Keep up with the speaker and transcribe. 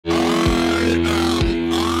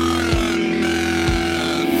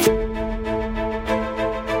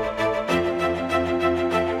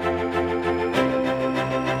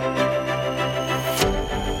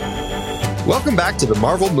Welcome back to the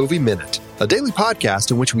Marvel Movie Minute, a daily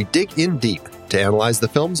podcast in which we dig in deep to analyze the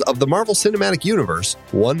films of the Marvel Cinematic Universe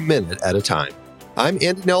 1 minute at a time. I'm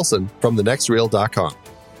Andy Nelson from thenextreel.com.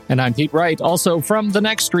 And I'm Pete Wright, also from The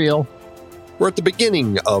Next Reel. We're at the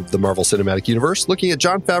beginning of the Marvel Cinematic Universe, looking at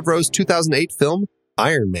Jon Favreau's 2008 film,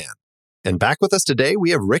 Iron Man. And back with us today, we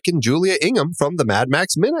have Rick and Julia Ingham from the Mad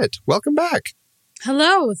Max Minute. Welcome back.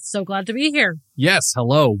 Hello. So glad to be here. Yes,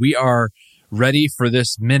 hello. We are ready for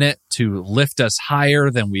this minute to lift us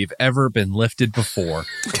higher than we've ever been lifted before.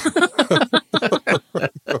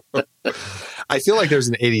 I feel like there's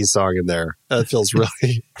an 80s song in there. That feels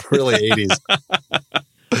really, really 80s.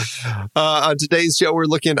 On today's show, we're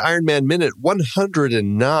looking at Iron Man Minute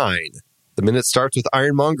 109. The minute starts with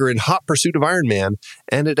Ironmonger in hot pursuit of Iron Man,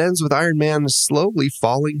 and it ends with Iron Man slowly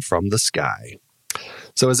falling from the sky.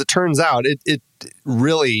 So as it turns out, it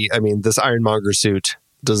really, this Ironmonger suit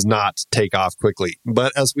does not take off quickly.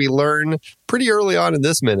 But as we learn pretty early on in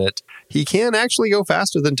this minute, he can actually go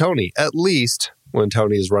faster than Tony, at least when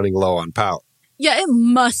Tony is running low on power. Yeah, it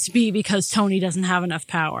must be because Tony doesn't have enough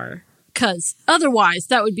power. Because otherwise,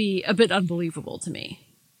 that would be a bit unbelievable to me.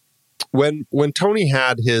 When Tony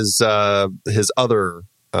had his other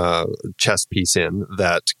chest piece in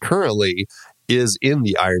that currently is in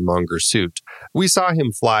the Ironmonger suit, we saw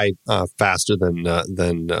him fly faster than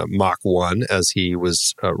Mach 1 as he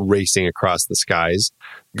was racing across the skies,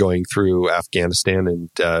 going through Afghanistan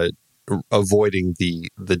and avoiding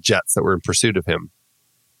the jets that were in pursuit of him.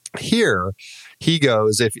 Here he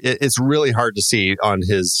goes. It's really hard to see on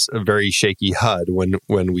his very shaky HUD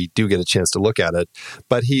when we do get a chance to look at it.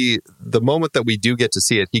 But the moment that we do get to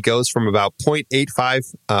see it, he goes from about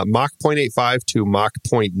Mach 0.85 to Mach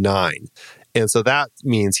 0.9. And so that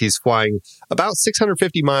means he's flying about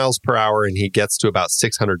 650 miles per hour, and he gets to about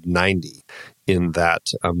 690 in that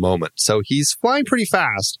moment. So he's flying pretty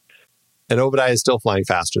fast, and Obadiah is still flying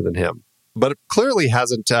faster than him. But it clearly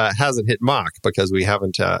hasn't hit Mach, because we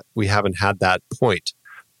haven't had that point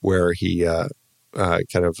where he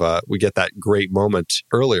we get that great moment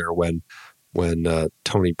earlier when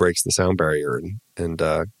Tony breaks the sound barrier and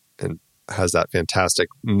has that fantastic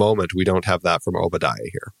moment. We don't have that from Obadiah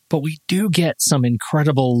here. But we do get some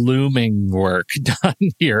incredible looming work done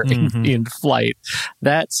here in flight.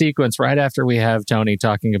 That sequence right after we have Tony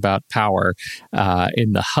talking about power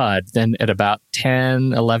in the HUD, then at about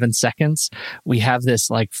 10, 11 seconds, we have this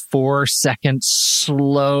 4-second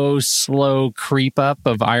slow creep up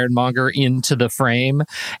of Ironmonger into the frame.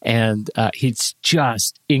 And he's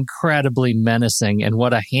just incredibly menacing. And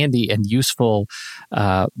what a handy and useful,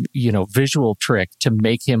 visual trick to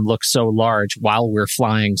make him look so large while we're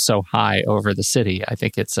flying so high over the city. I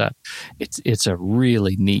think it's a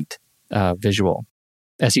really neat visual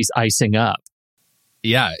as he's icing up.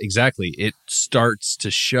 Yeah, exactly. It starts to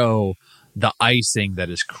show the icing that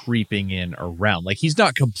is creeping in around. He's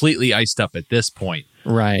not completely iced up at this point.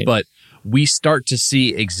 Right. But we start to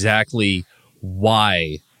see exactly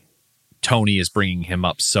why Tony is bringing him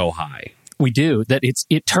up so high. We do. That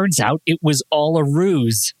it turns out it was all a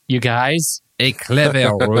ruse, you guys. A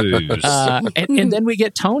clever ruse. And then we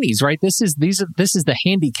get Tony's, right? This is the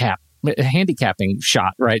handicapping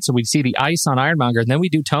shot, right? So we see the ice on Ironmonger, and then we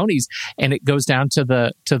do Tony's, and it goes down to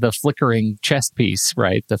the flickering chest piece,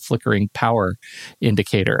 right? The flickering power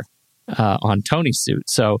indicator on Tony's suit.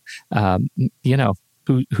 So,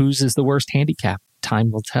 whose is the worst handicap?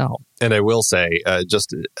 Time will tell. And I will say,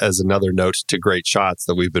 just as another note to great shots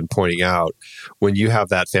that we've been pointing out, when you have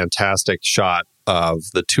that fantastic shot of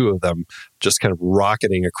the two of them just kind of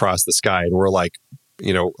rocketing across the sky, and we're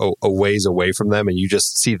a ways away from them, and you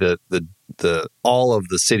just see the all of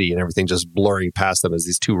the city and everything just blurring past them as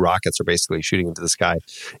these two rockets are basically shooting into the sky.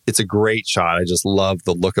 It's a great shot. I just love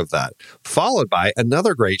the look of that. Followed by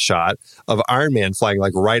another great shot of Iron Man flying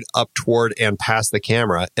right up toward and past the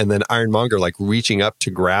camera, and then Ironmonger reaching up to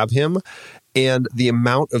grab him. And the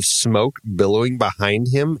amount of smoke billowing behind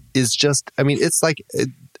him is just, it's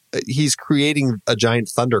he's creating a giant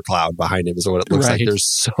thundercloud behind him is what it looks like. There's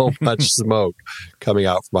so much smoke coming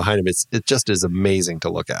out from behind him. It just is amazing to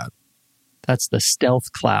look at. That's the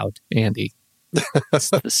stealth cloud, Andy. It's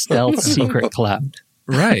the stealth secret cloud.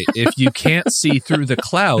 Right. If you can't see through the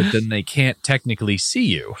cloud, then they can't technically see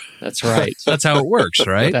you. That's right. That's how it works,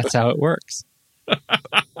 right? That's how it works.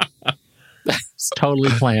 It's totally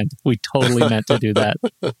planned. We totally meant to do that.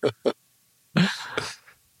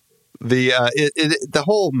 The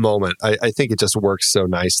whole moment, I think it just works so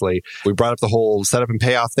nicely. We brought up the whole setup and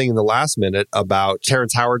payoff thing in the last minute about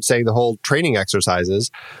Terrence Howard saying the whole training exercises.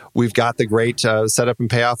 We've got the great setup and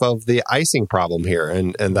payoff of the icing problem here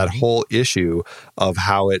and that whole issue of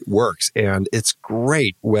how it works. And it's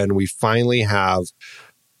great when we finally have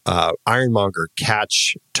Ironmonger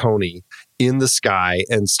catch Tony in the sky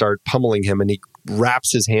and start pummeling him, and he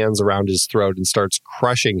wraps his hands around his throat and starts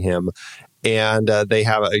crushing him. And they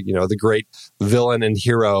have the great villain and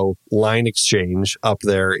hero line exchange up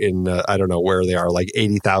there in I don't know where they are, like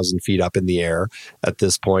 80,000 feet up in the air at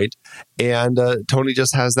this point. And Tony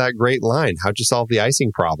just has that great line: "How'd you solve the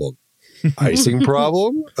icing problem?" Icing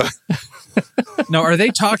problem? Now, are they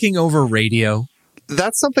talking over radio?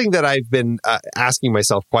 That's something that I've been asking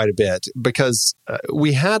myself quite a bit, because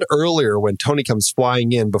we had earlier when Tony comes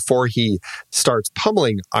flying in before he starts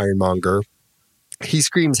pummeling Ironmonger, he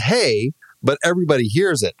screams, "Hey," but everybody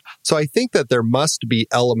hears it. So I think that there must be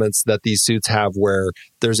elements that these suits have where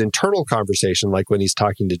there's internal conversation, like when he's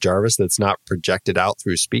talking to Jarvis, that's not projected out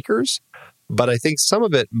through speakers. But I think some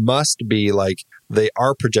of it must be like they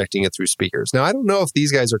are projecting it through speakers. Now, I don't know if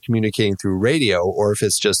these guys are communicating through radio or if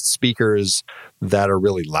it's just speakers that are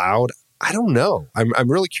really loud. I don't know.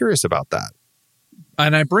 I'm really curious about that.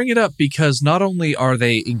 And I bring it up because not only are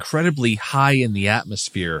they incredibly high in the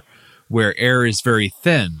atmosphere where air is very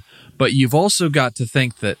thin, but you've also got to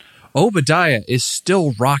think that Obadiah is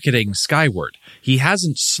still rocketing skyward. He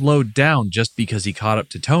hasn't slowed down just because he caught up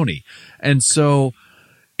to Tony. And so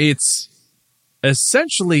it's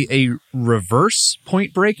essentially a reverse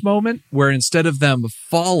Point Break moment where instead of them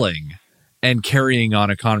falling and carrying on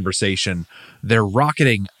a conversation, they're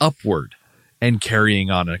rocketing upward and carrying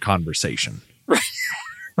on a conversation.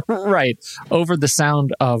 Right. Over the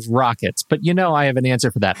sound of rockets. But I have an answer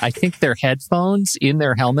for that. I think their headphones in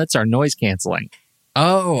their helmets are noise canceling.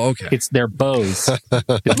 Oh, okay. It's their Bose.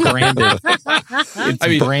 It's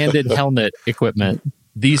branded. Branded helmet equipment.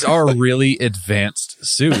 These are really advanced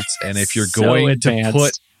suits. And if you're going to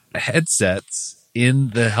put headsets in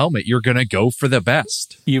the helmet, you're going to go for the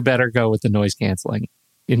best. You better go with the noise canceling.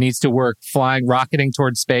 It needs to work flying, rocketing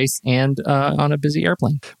towards space, and on a busy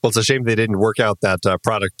airplane. Well, it's a shame they didn't work out that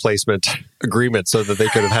product placement agreement so that they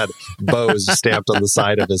could have had Bose stamped on the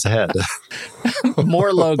side of his head.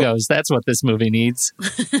 More logos. That's what this movie needs.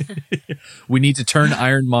 We need to turn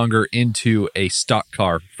Ironmonger into a stock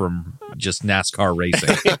car from just NASCAR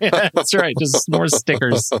racing. That's right. Just more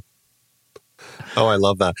stickers. Oh, I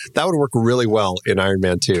love that. That would work really well in Iron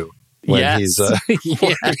Man 2 when he's at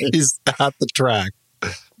the track.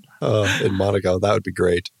 In Monaco. That would be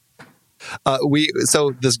great.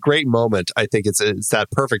 So this great moment, I think it's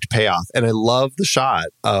that perfect payoff. And I love the shot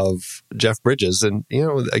of Jeff Bridges. And,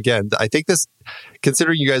 again, I think this,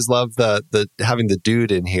 considering you guys love the having the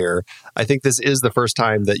dude in here, I think this is the first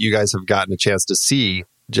time that you guys have gotten a chance to see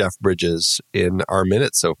Jeff Bridges in our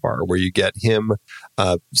minute so far, where you get him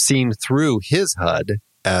seen through his HUD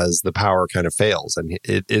as the power kind of fails. And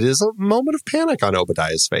it is a moment of panic on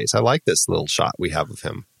Obadiah's face. I like this little shot we have of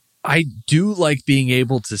him. I do like being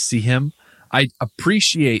able to see him. I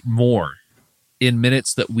appreciate more in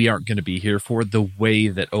minutes that we aren't going to be here for the way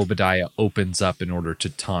that Obadiah opens up in order to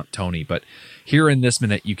taunt Tony. But here in this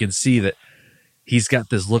minute, you can see that he's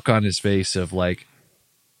got this look on his face of like,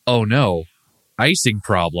 oh no, icing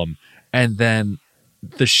problem. And then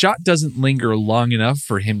the shot doesn't linger long enough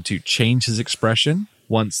for him to change his expression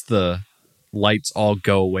once the lights all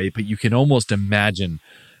go away. But you can almost imagine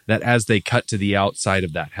that as they cut to the outside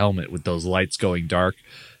of that helmet with those lights going dark,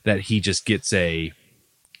 that he just gets a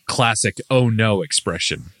classic "oh no"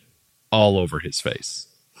 expression all over his face.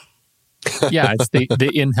 Yeah, it's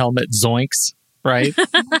the in-helmet zoinks, right?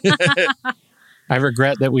 I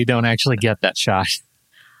regret that we don't actually get that shot.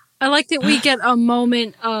 I like that we get a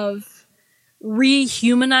moment of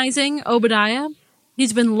rehumanizing Obadiah.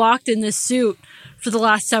 He's been locked in this suit for the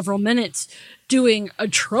last several minutes, doing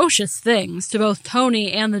atrocious things to both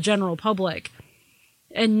Tony and the general public.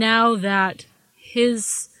 And now that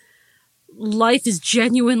his life is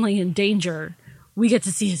genuinely in danger, we get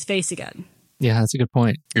to see his face again. Yeah, that's a good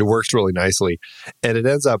point. It works really nicely. And it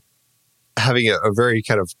ends up having a very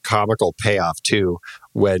kind of comical payoff, too,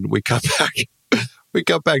 when we come back. We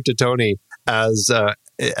come back to Tony as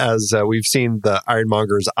we've seen the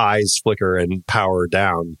Ironmonger's eyes flicker and power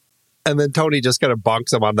down. And then Tony just kind of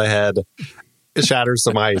bonks him on the head, shatters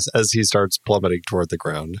some ice as he starts plummeting toward the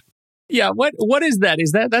ground. Yeah, what is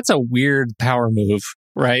that? That's a weird power move,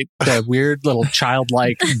 right? That weird little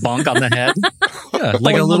childlike bonk on the head. Yeah,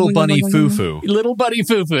 like a little bunny foo-foo. Little bunny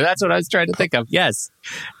foo-foo. That's what I was trying to think of. Yes,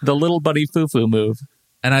 the little bunny foo-foo move.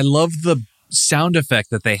 And I love the sound effect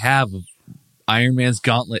that they have of Iron Man's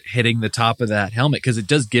gauntlet hitting the top of that helmet, because it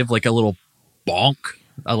does give like a little bonk,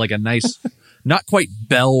 like a nice, not quite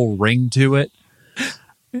bell ring to it,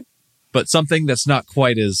 but something that's not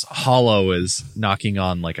quite as hollow as knocking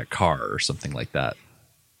on like a car or something like that.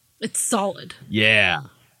 It's solid. Yeah.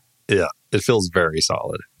 Yeah, it feels very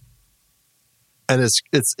solid. And it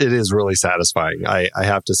is really satisfying. I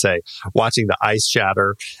have to say, watching the ice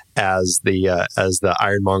shatter as the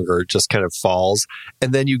Ironmonger just kind of falls,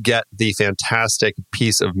 and then you get the fantastic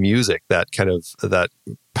piece of music, that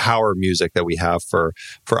power music that we have for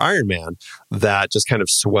Iron Man, that just kind of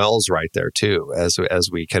swells right there too, as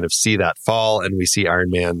we kind of see that fall, and we see Iron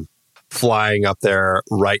Man flying up there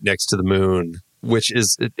right next to the moon, which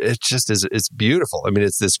is it's beautiful. I mean,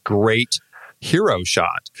 it's this great hero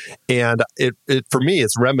shot, and it for me,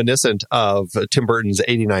 it's reminiscent of Tim Burton's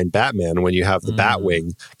 '89 Batman, when you have the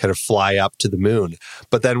Batwing kind of fly up to the moon.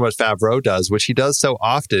 But then what Favreau does, which he does so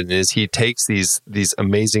often, is he takes these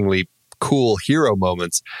amazingly cool hero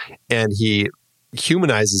moments and he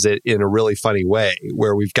humanizes it in a really funny way,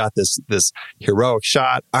 where we've got this heroic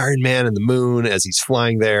shot, Iron Man and the moon as he's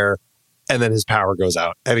flying there, and then his power goes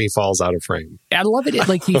out and he falls out of frame. I love it.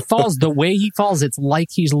 Like, he falls, the way he falls, it's like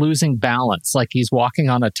he's losing balance, like he's walking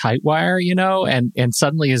on a tight wire, and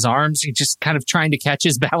suddenly his arms, he's just kind of trying to catch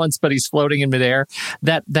his balance, but he's floating in midair.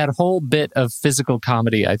 That whole bit of physical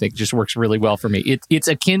comedy, I think, just works really well for me. It's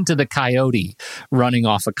akin to the coyote running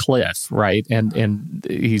off a cliff, right? And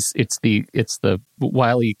it's the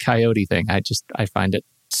Wile E. Coyote thing. I find it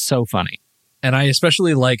so funny. And I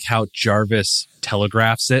especially like how Jarvis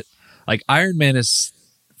telegraphs it. Like, Iron Man is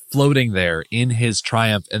floating there in his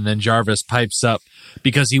triumph, and then Jarvis pipes up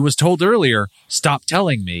because he was told earlier, stop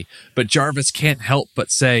telling me. But Jarvis can't help but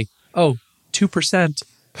say, 2%.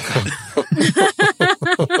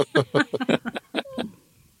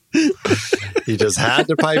 He just had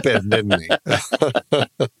to pipe in, didn't he?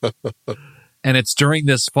 And it's during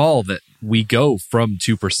this fall that we go from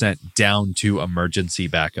 2% down to emergency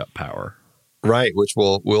backup power. Right, which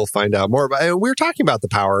we'll find out more about. And we were talking about the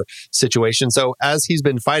power situation. So as he's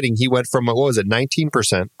been fighting, he went from,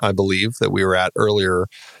 19%, I believe, that we were at earlier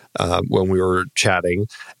when we were chatting.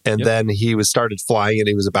 And then he started flying, and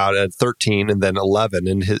he was about at 13, and then 11,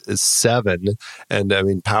 and his 7. And I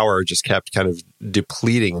mean, power just kept kind of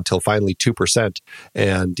depleting until finally 2%.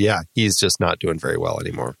 And yeah, he's just not doing very well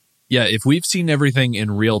anymore. Yeah, if we've seen everything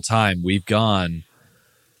in real time, we've gone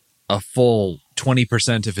a full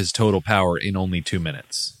 20% of his total power in only 2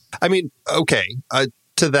 minutes. I mean, okay.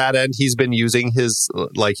 To that end, he's been using his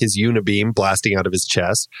unibeam blasting out of his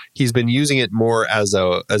chest. He's been using it more as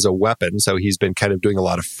a weapon. So he's been kind of doing a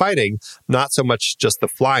lot of fighting, not so much just the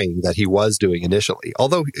flying that he was doing initially.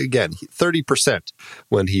 Although, again, 30%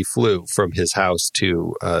 when he flew from his house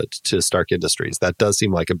to Stark Industries. That does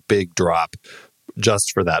seem like a big drop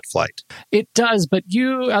just for that flight. It does, but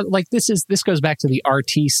this goes back to the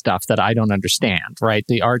RT stuff that I don't understand, right?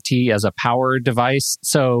 The RT as a power device.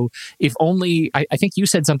 So if only, I think you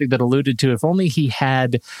said something that alluded to, if only he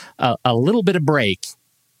had a little bit of break,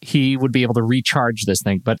 he would be able to recharge this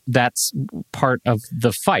thing. But that's part of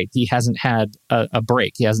the fight. He hasn't had a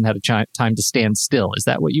break. He hasn't had a time to stand still. Is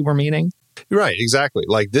that what you were meaning? Right, exactly.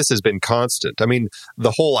 Like, this has been constant. I mean,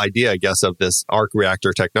 the whole idea, I guess, of this arc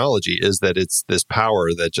reactor technology is that it's this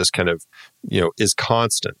power that just kind of, is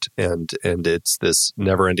constant, and it's this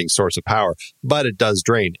never-ending source of power, but it does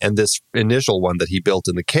drain. And this initial one that he built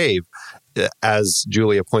in the cave, as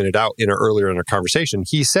Julia pointed out earlier in our conversation,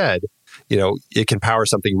 he said, it can power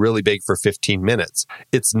something really big for 15 minutes.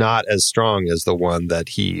 It's not as strong as the one that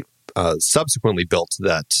he subsequently built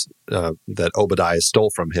that Obadiah stole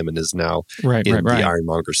from him and is now in the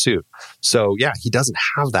Ironmonger suit. So yeah, he doesn't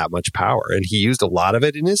have that much power, and he used a lot of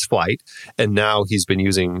it in his flight, and now he's been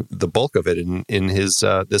using the bulk of it in his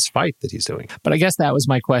this fight that he's doing. But I guess that was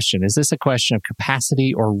my question. Is this a question of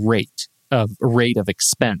capacity or rate of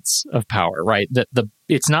expense of power, right?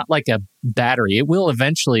 It's not like a battery. It will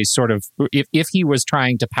eventually sort of, if he was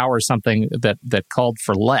trying to power something that called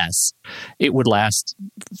for less, it would last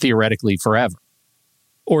theoretically forever.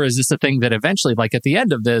 Or is this a thing that eventually, like at the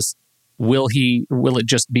end of this, will it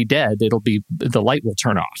just be dead? The light will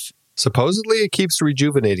turn off. Supposedly it keeps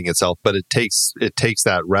rejuvenating itself, but it takes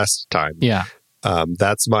that rest time. Yeah.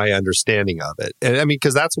 That's my understanding of it. And I mean,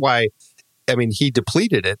 because that's why, he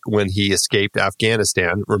depleted it when he escaped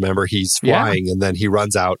Afghanistan. Remember, he's flying, and then he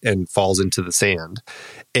runs out and falls into the sand.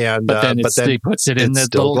 And but then he puts it in the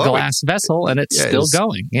little glass vessel, and it's still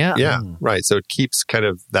going. Yeah, yeah, right. So it keeps kind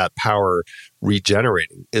of that power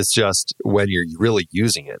regenerating. It's just when you're really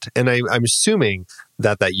using it. And I'm assuming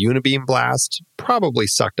that unibeam blast probably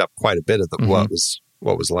sucked up quite a bit of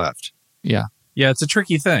what was left. Yeah. Yeah, it's a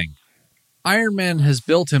tricky thing. Iron Man has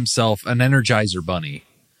built himself an Energizer Bunny,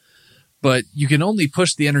 but you can only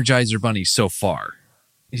push the Energizer Bunny so far.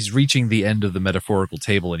 He's reaching the end of the metaphorical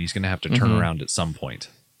table, and he's going to have to turn around at some point.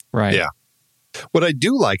 Right. Yeah. What I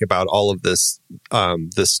do like about all of this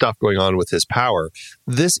stuff going on with his power,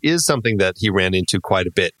 this is something that he ran into quite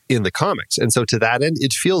a bit in the comics. And so to that end,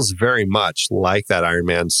 it feels very much like that Iron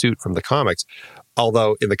Man suit from the comics.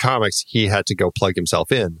 Although in the comics, he had to go plug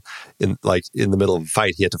himself in the middle of a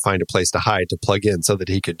fight, he had to find a place to hide to plug in so that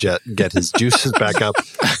he could get his juices back up.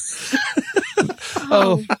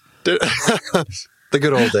 Oh, the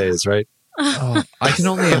good old days, right? Oh, I can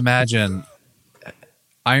only imagine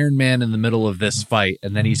Iron Man in the middle of this fight,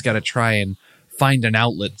 and then he's got to try and find an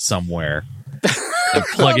outlet somewhere and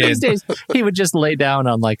plug in. These days, he would just lay down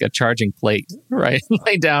on like a charging plate, right?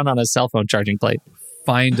 Lay down on a cell phone charging plate.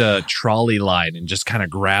 Find a trolley line and just kind of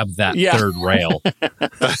grab that third rail.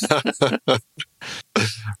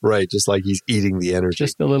 Right, just like he's eating the energy.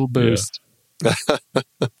 Just a little boost. Yeah.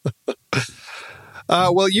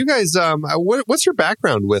 Well, you guys, what's your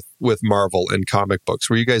background with Marvel and comic books?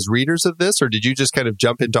 Were you guys readers of this, or did you just kind of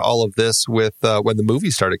jump into all of this with when the movie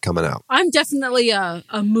started coming out? I'm definitely a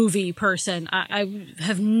movie person. I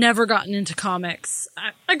have never gotten into comics.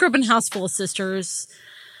 I grew up in a house full of sisters.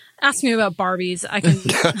 Ask me about Barbies. I can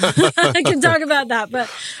I can talk about that, but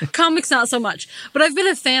comics not so much. But I've been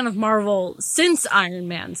a fan of Marvel since Iron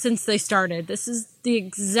Man, since they started. This is the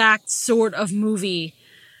exact sort of movie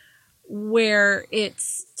where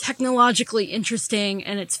it's technologically interesting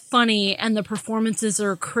and it's funny and the performances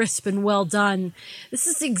are crisp and well done. This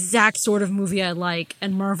is the exact sort of movie I like,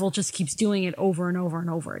 and Marvel just keeps doing it over and over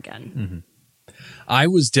and over again. Mm-hmm. I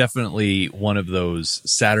was definitely one of those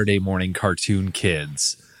Saturday morning cartoon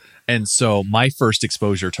kids. And so my first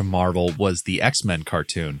exposure to Marvel was the X-Men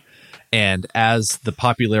cartoon. And as the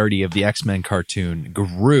popularity of the X-Men cartoon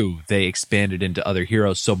grew, they expanded into other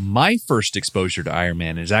heroes. So my first exposure to Iron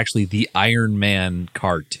Man is actually the Iron Man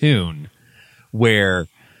cartoon, where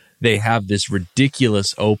they have this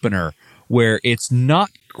ridiculous opener where it's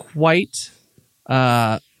not quite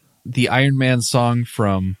the Iron Man song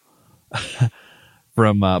from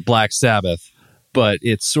Black Sabbath, but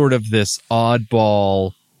it's sort of this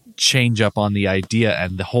oddball change up on the idea,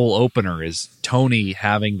 and the whole opener is Tony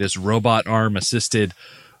having this robot arm assisted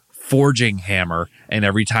forging hammer, and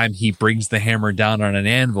every time he brings the hammer down on an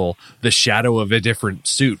anvil, the shadow of a different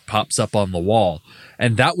suit pops up on the wall.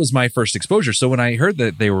 And that was my first exposure. So when I heard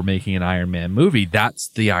that they were making an Iron Man movie, that's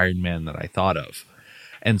the Iron Man that I thought of.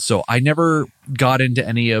 And so I never got into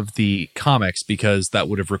any of the comics because that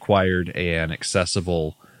would have required an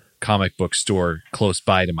accessible comic book store close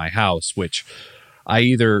by to my house, which I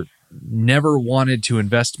either never wanted to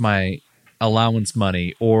invest my allowance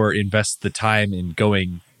money or invest the time in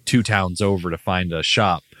going 2 towns over to find a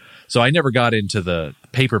shop. So I never got into the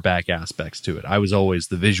paperback aspects to it. I was always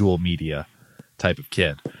the visual media type of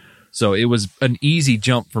kid. So it was an easy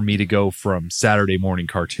jump for me to go from Saturday morning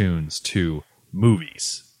cartoons to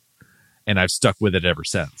movies. And I've stuck with it ever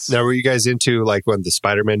since. Now, were you guys into like when the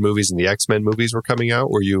Spider-Man movies and the X-Men movies were coming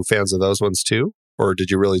out? Were you fans of those ones too? Or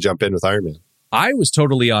did you really jump in with Iron Man? I was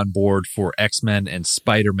totally on board for X-Men and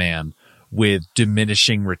Spider-Man with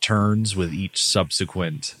diminishing returns with each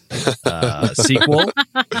subsequent sequel.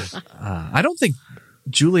 I don't think,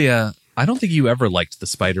 Julia, you ever liked the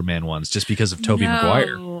Spider-Man ones just because of Tobey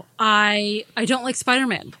Maguire. No, I don't like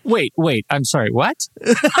Spider-Man. Wait, I'm sorry, what?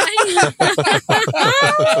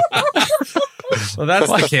 Well, that's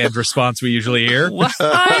the canned response we usually hear.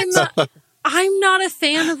 I'm not a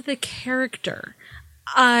fan of the character.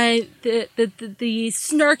 The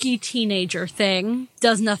snarky teenager thing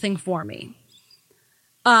does nothing for me.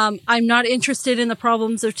 I'm not interested in the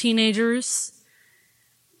problems of teenagers.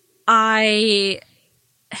 I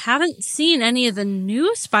haven't seen any of the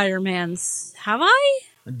new Spider-Mans, have I?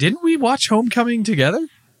 Didn't we watch Homecoming together?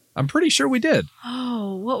 I'm pretty sure we did.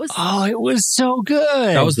 Oh, what was Oh, it was so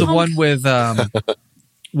good. That was the one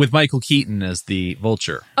with Michael Keaton as the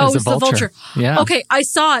Vulture. Oh, As it's a the Vulture. Yeah. Okay, I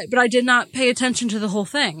saw it, but I did not pay attention to the whole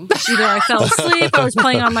thing. Either I fell asleep, I was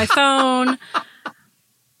playing on my phone.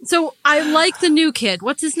 So I like the new kid.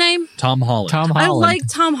 What's his name? Tom Holland. I like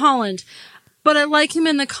Tom Holland, but I like him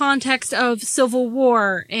in the context of Civil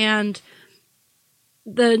War and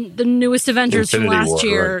the newest Avengers Infinity from last War,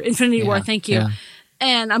 year. right. Infinity War, thank you. Yeah.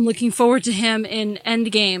 And I'm looking forward to him in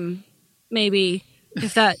Endgame, maybe.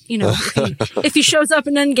 If that, if he shows up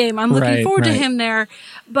in Endgame, I'm looking forward to him there.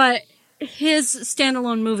 But his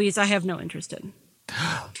standalone movies, I have no interest in.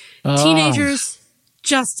 Teenagers,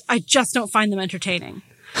 just don't find them entertaining.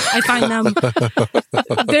 I find them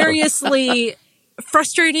variously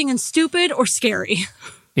frustrating and stupid or scary.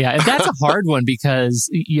 Yeah, and that's a hard one because,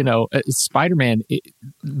 Spider-Man,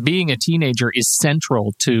 being a teenager is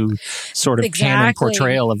central to sort of canon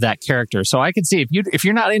portrayal of that character. So I can see if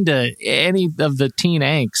you're not into any of the teen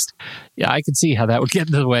angst, yeah, I can see how that would get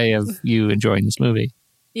in the way of you enjoying this movie.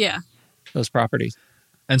 Yeah. Those properties.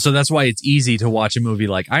 And so that's why it's easy to watch a movie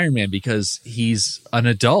like Iron Man, because he's an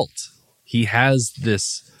adult. He has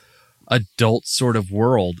this adult sort of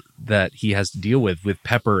world that he has to deal with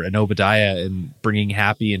Pepper and Obadiah, and bringing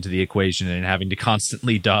Happy into the equation and having to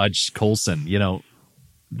constantly dodge Coulson,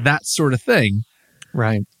 that sort of thing.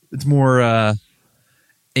 Right. It's more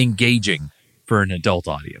engaging for an adult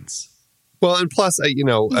audience. Well, and plus,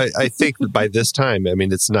 I think that by this time, I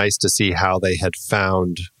mean, it's nice to see how they had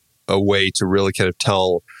found a way to really kind of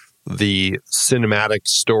tell the cinematic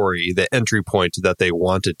story, the entry point that they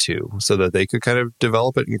wanted to, so that they could kind of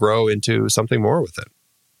develop it and grow into something more with it.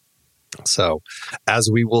 So, as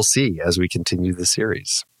we will see as we continue the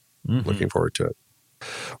series. Looking forward to it.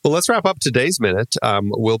 Well, let's wrap up today's Minute.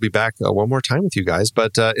 We'll be back one more time with you guys.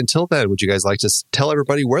 But until then, would you guys like to tell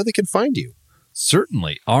everybody where they can find you?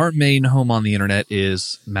 Certainly. Our main home on the internet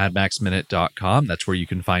is madmaxminute.com. That's where you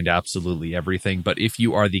can find absolutely everything. But if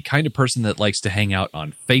you are the kind of person that likes to hang out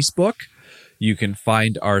on Facebook, you can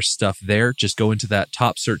find our stuff there. Just go into that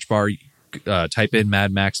top search bar, type in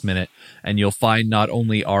Mad Max Minute, and you'll find not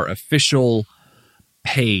only our official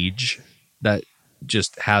page that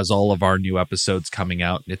just has all of our new episodes coming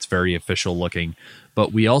out. It's very official looking.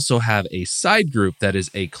 But we also have a side group that is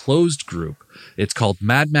a closed group. It's called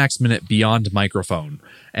Mad Max Minute Beyond Microphone.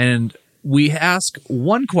 And we ask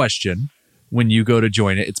one question when you go to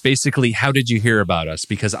join it. It's basically, how did you hear about us?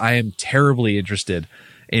 Because I am terribly interested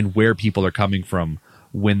in where people are coming from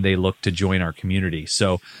when they look to join our community.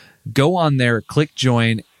 So go on there, click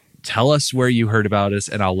join, tell us where you heard about us,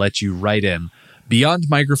 and I'll let you right in. Beyond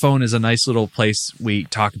Microphone is a nice little place. We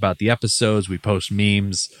talk about the episodes, we post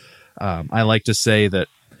memes. I like to say that,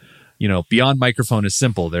 Beyond Microphone is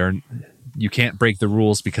simple. You can't break the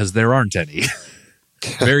rules because there aren't any.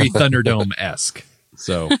 Very Thunderdome-esque.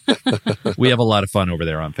 So we have a lot of fun over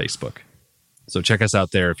there on Facebook. So check us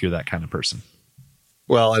out there if you're that kind of person.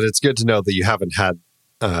 Well, and it's good to know that you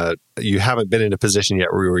haven't been in a position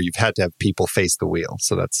yet where you've had to have people face the wheel.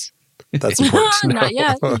 So that's important to know. Not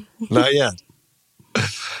yet. Not yet.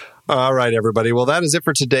 All right, everybody. Well, that is it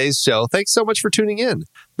for today's show. Thanks so much for tuning in.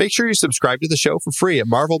 Make sure you subscribe to the show for free at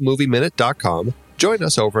marvelmovieminute.com. Join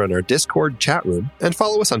us over in our Discord chat room and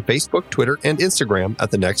follow us on Facebook, Twitter, and Instagram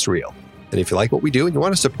at The Next Reel. And if you like what we do and you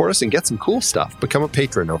want to support us and get some cool stuff, become a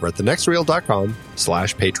patron over at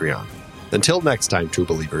thenextreel.com/Patreon. Until next time, true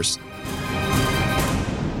believers,